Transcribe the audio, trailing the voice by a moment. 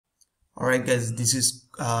Alright guys, this is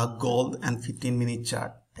gold and 15-minute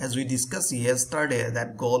chart. As we discussed yesterday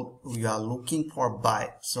that gold we are looking for buy.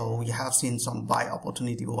 So we have seen some buy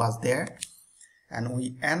opportunity was there and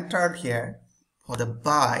we entered here for the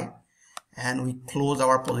buy and we close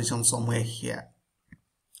our position somewhere here.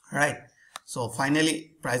 Alright, so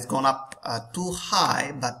finally price gone up too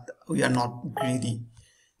high, but we are not greedy.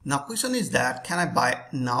 Now question is that can I buy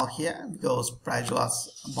now here because price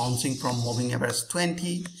was bouncing from moving average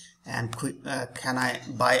 20, and can I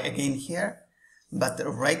buy again here? But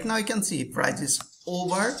right now you can see price is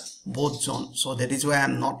over both zones, so that is why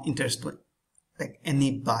I'm not interested like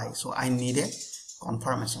any buy. So I need a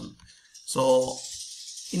confirmation. So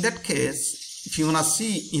in that case, if you wanna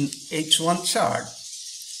see in H1 chart,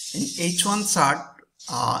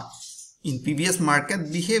 in previous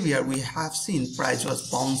market behavior, we have seen price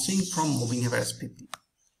was bouncing from moving average 50.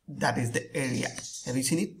 That is the area. Have you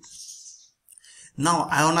seen it? Now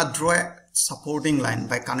I wanna draw a supporting line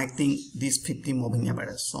by connecting this 50 moving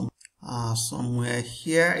average. So somewhere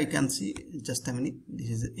here you can see, just a minute, this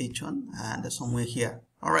is H1 and somewhere here.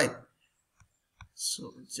 All right.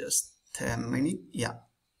 So just a minute. Yeah.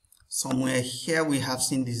 Somewhere here we have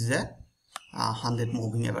seen this is a 100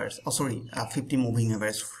 moving average. Oh, sorry, 50 moving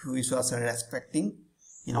average, which was respecting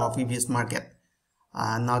in our previous market.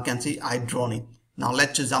 Now you can see I drawn it. Now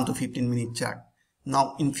let's just jump to 15-minute chart.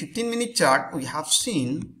 Now in 15-minute chart we have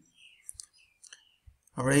seen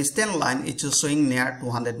a resistance line is just showing near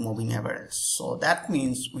 200 moving average. So that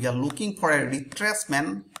means we are looking for a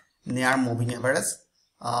retracement near moving average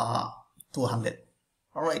 200.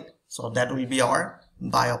 All right, so that will be our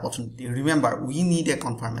buy opportunity. Remember, we need a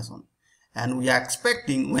confirmation and we are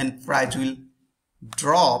expecting when price will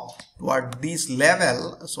drop toward this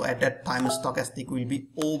level, so at that time stochastic will be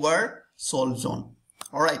over sold zone.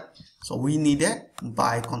 All right, so we need a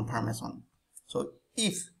buy confirmation. So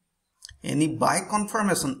if any buy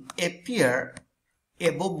confirmation appear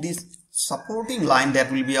above this supporting line,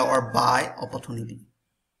 that will be our buy opportunity.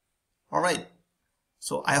 All right,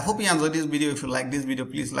 so I hope you enjoyed this video. If you like this video,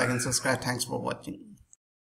 please like and subscribe. Thanks for watching.